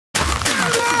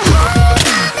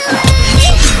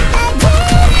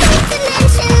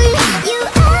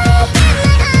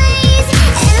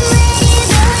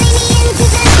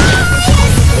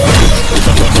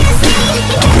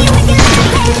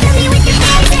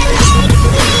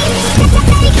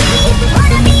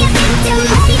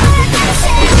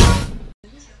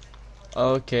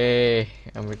Okay,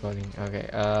 I'm recording. Okay,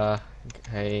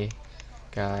 hey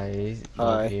guys,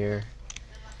 Bob Hi. here.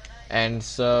 And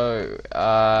so,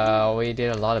 we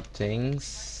did a lot of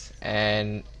things,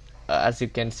 and as you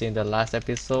can see in the last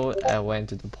episode, I went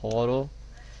to the portal,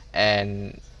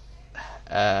 and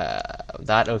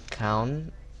that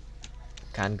account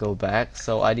can't go back,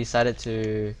 so I decided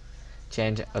to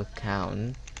change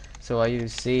account. So as you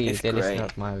see, It's that is great.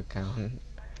 not my account.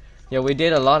 Yeah, we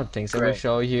did a lot of things. I will Great.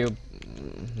 show you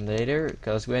later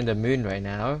because we're in the moon right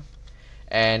now,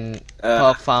 and Uh,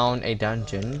 Pop found a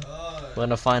dungeon. We're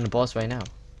gonna find the boss right now.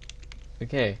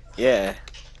 Okay, yeah.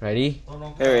 ready?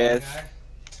 Here he is.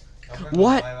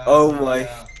 What? Oh my.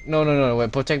 No, no, no,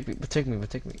 wait, protect me, protect me,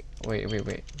 protect me. Wait, wait,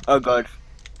 wait. Oh god.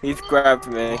 He's grabbed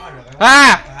me.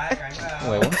 Ah!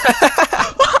 Wait, what?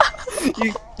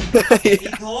 you...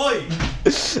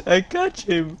 I got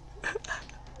him.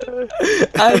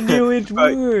 I knew it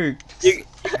Right. worked. You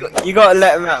gotta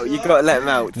let him out. You gotta let him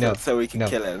out No, so we can no,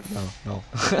 kill him. no, no.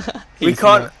 We He's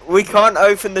not. can't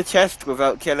open the chest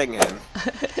without killing him.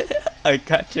 I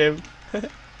got him.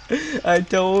 I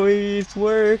told you it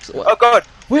works. Oh god.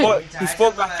 Wait, What? He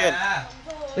spawned back in.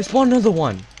 there's one another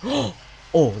one.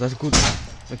 Oh, that's good.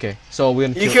 Okay, so we're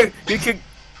gonna You kill. can.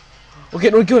 Okay,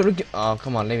 we're good. We're good. Oh,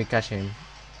 come on, let me catch him.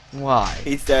 Why?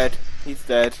 He's dead. He's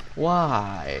dead.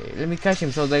 Why? Let me catch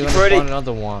him so they're You've gonna already- spawn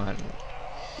another one.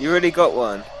 You already got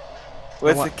one.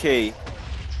 Where's I the want- key?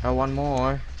 I want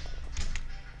more.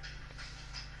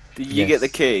 Did you get the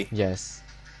key? Yes.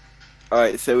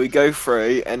 Alright, so we go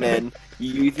through and then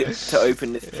you use it to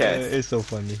open this chest. It's so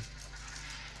funny.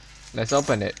 Let's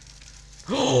open it.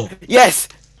 Yes!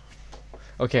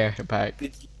 Okay, back.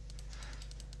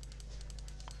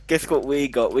 Guess what we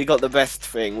got? We got the best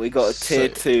thing. We got a tier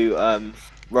 2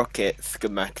 rocket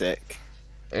schematic.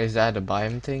 Is that a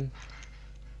biome thing?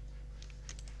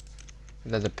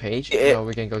 Is that the page? It-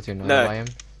 we can go to another no.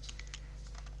 biome.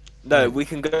 No, we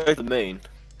can go to the moon.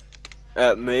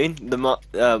 Moon?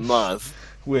 Mars.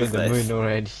 We're in the What's this? moon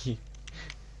already.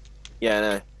 Yeah, I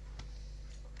know.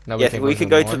 Now Yes, we can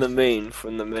go to Mars. the moon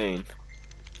from the moon.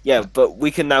 Yeah, but we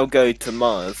can now go to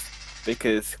Mars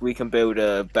because we can build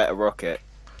a better rocket.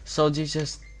 So this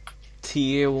is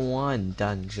tier 1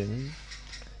 dungeon.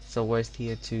 So where's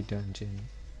tier 2 dungeon?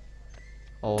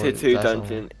 Oh, Tier 2 that's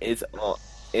dungeon is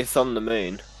it's on the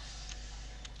moon.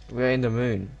 We're in the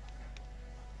moon.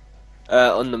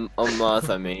 On Mars,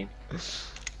 I mean.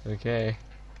 Okay.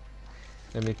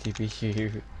 Let me TP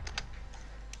you.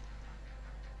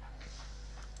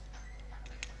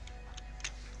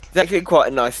 It's actually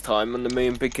quite a nice time on the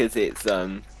moon because it's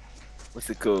what's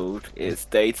it called? It's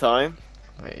daytime.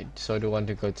 Wait, so do you want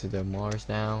to go to the Mars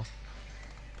now?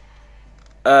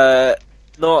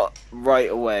 Not right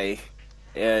away.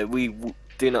 We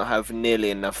do not have nearly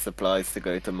enough supplies to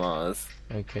go to Mars.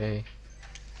 Okay.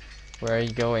 Where are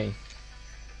you going?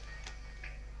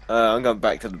 I'm going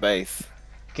back to the base.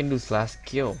 You can do slash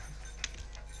kill.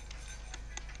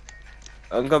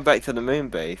 I'm going back to the moon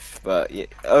base, but yeah.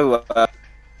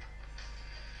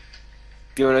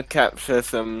 Do you want to capture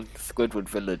some Squidward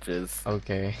villagers?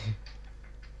 Okay.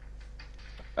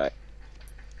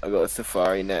 I got a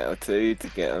safari net or two to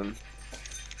get them.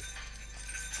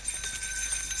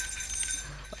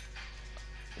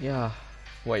 Yeah.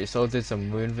 Wait, so there's a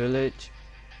moon village?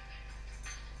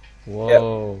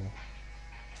 Whoa.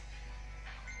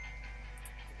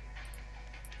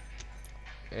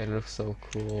 It looks so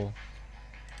cool.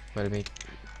 But let me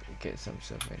get some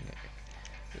stuff in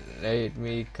it. Let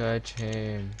me catch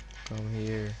him. Come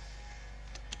here.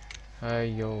 Hi,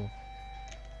 yo.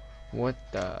 What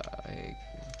the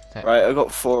heck? Right, I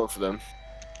got 4 of them.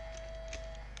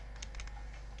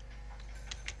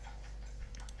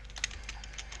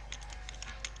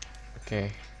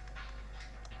 Okay.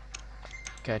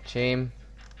 Catch him.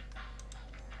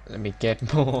 Let me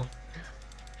get more.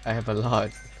 I have a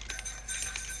lot.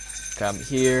 Come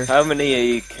here. How many are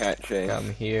you catching?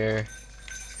 Come here.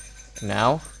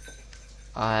 Now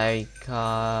I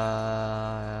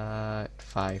got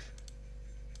 5.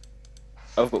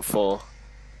 I've got 4. Do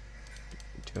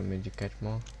you want me to catch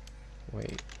more?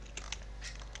 Wait.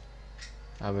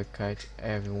 I will catch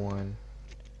everyone.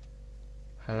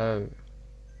 Hello.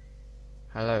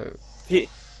 Hello. See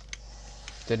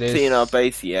That is. in our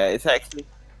base, yeah.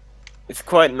 It's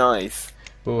quite nice.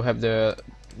 We'll have the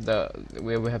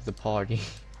we will have the party.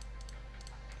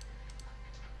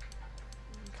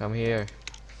 Come here.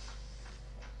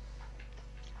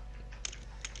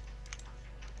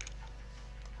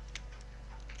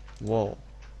 Whoa.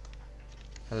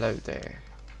 Hello there.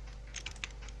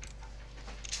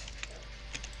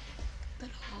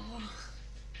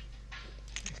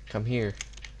 Come here.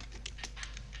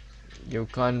 You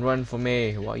can't run for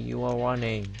me while you are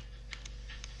running.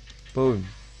 Boom.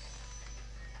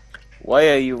 Why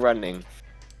are you running?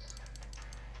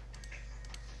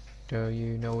 Do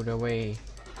you know the way?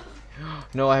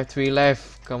 No, I have 3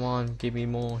 left. Come on, give me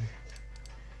more.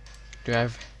 Do I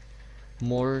have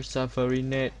more safari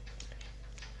net?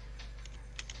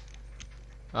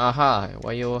 Aha,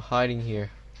 why you hiding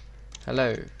here?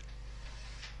 Hello.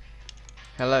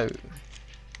 Hello.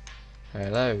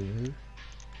 Hello.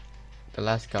 The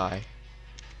last guy.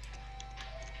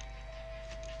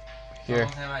 Here.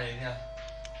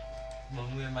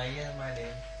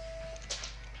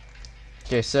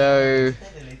 Okay, so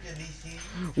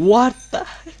what the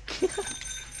heck?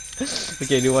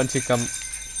 Okay, do you want to come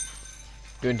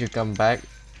back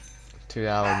to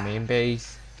our main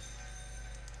base?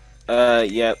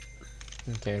 Yep.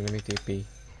 Okay, let me TP.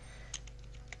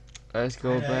 Let's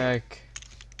go back.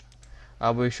 I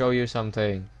will show you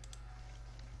something.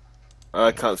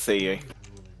 I can't see you.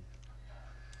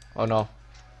 Oh no.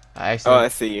 I Oh, actually I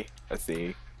see you. I see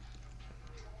you.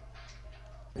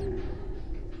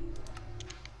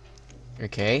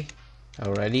 Okay.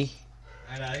 Already?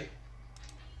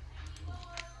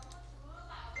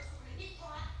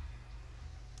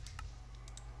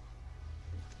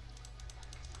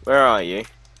 Where are you?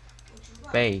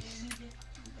 Base.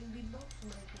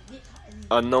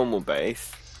 Our normal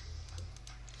base.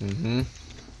 Mm-hmm.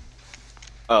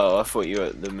 Oh, I thought you were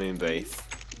at the moon base.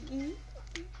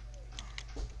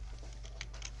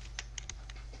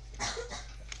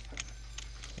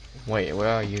 Wait, where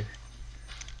are you?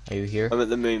 Are you here? I'm at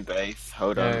the moon base.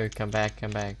 Hold on. No, come back,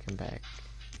 come back, come back.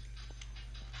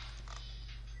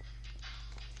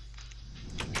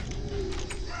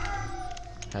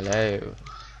 Hello.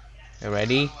 You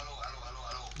ready?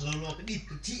 Lô cái địt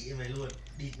cái chị mày luôn.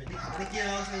 Địt mày cái kia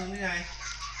đâu, sao dùng cái này?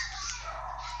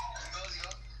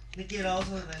 Cái kia đâu,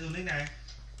 sao lại dùng cái này?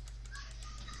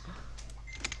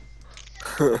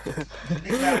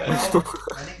 Nick bạc đâu?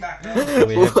 Nick bạc đâu?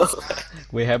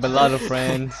 We have a lot of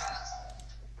friends.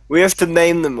 We have to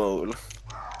name them all.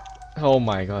 Oh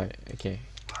my god. Okay.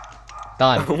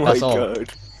 Done. Oh my That's all. god.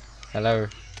 Hello.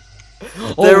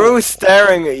 They're all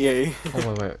staring at you.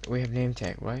 Oh wait. We have name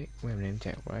tag, right? We have name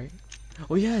tag, right?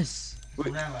 Oh yes.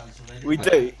 We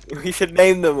do. We should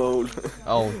name them all.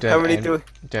 Oh, do How I many have do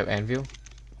I have anvil?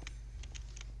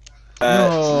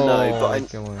 No, but I...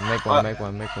 Come on, make one, make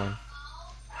one, make one.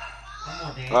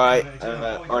 Alright,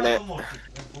 on it.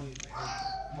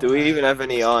 Do we even have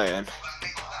any iron?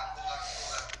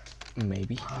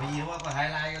 Maybe.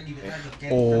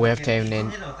 Oh, we have 10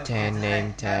 name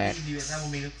tags.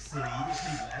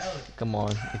 Come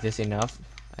on, is this enough?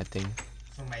 I think.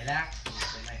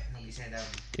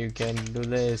 You can do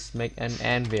this. Make an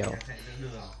anvil.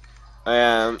 I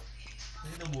am.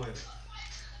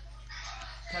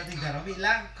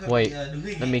 Wait,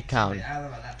 let me count.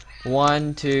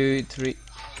 1, 2, 3.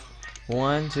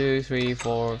 1, 2, 3,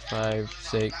 4, 5,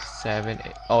 6, 7,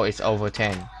 8. Oh, it's over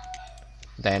 10.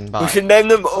 Then bye. We should name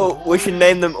them all. We should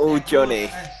name them all Johnny.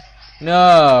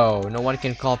 No, no one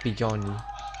can copy Johnny.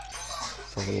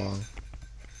 So long.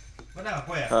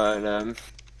 And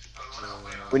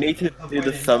we need to do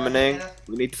the summoning.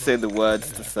 We need to say the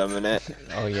words to summon it.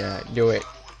 Oh yeah, do it.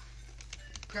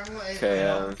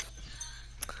 Okay.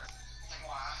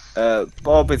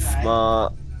 Bob is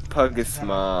smart. Pug is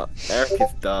smart. Eric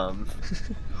is dumb.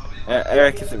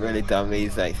 Eric isn't really dumb.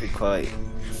 He's actually quite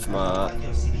smart.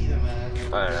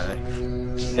 I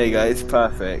don't know. There you go. It's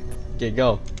perfect. Okay,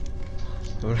 go.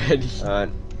 I'm ready. Alright.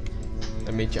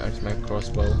 Let me charge my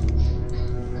crossbow.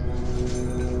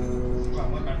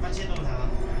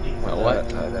 Well,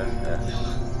 what?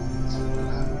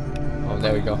 Oh,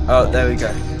 there we go. Oh, there we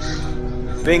go.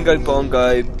 Bingo,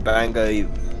 bongo, bango.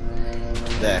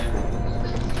 There.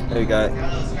 There we go.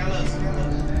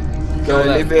 Go,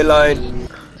 leave me alone.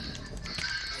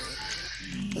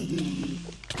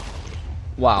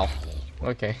 Wow.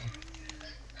 Okay.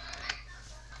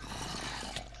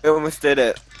 We almost did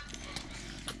it.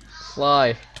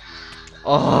 Fly.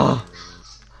 Oh.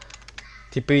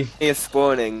 TP. He's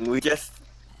spawning. We just.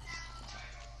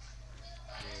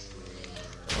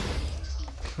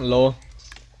 Low.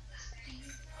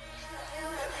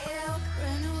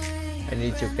 I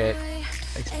need to get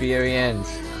experience.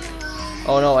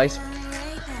 Oh no,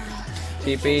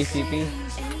 TP.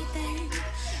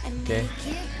 Okay.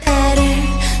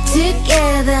 Together.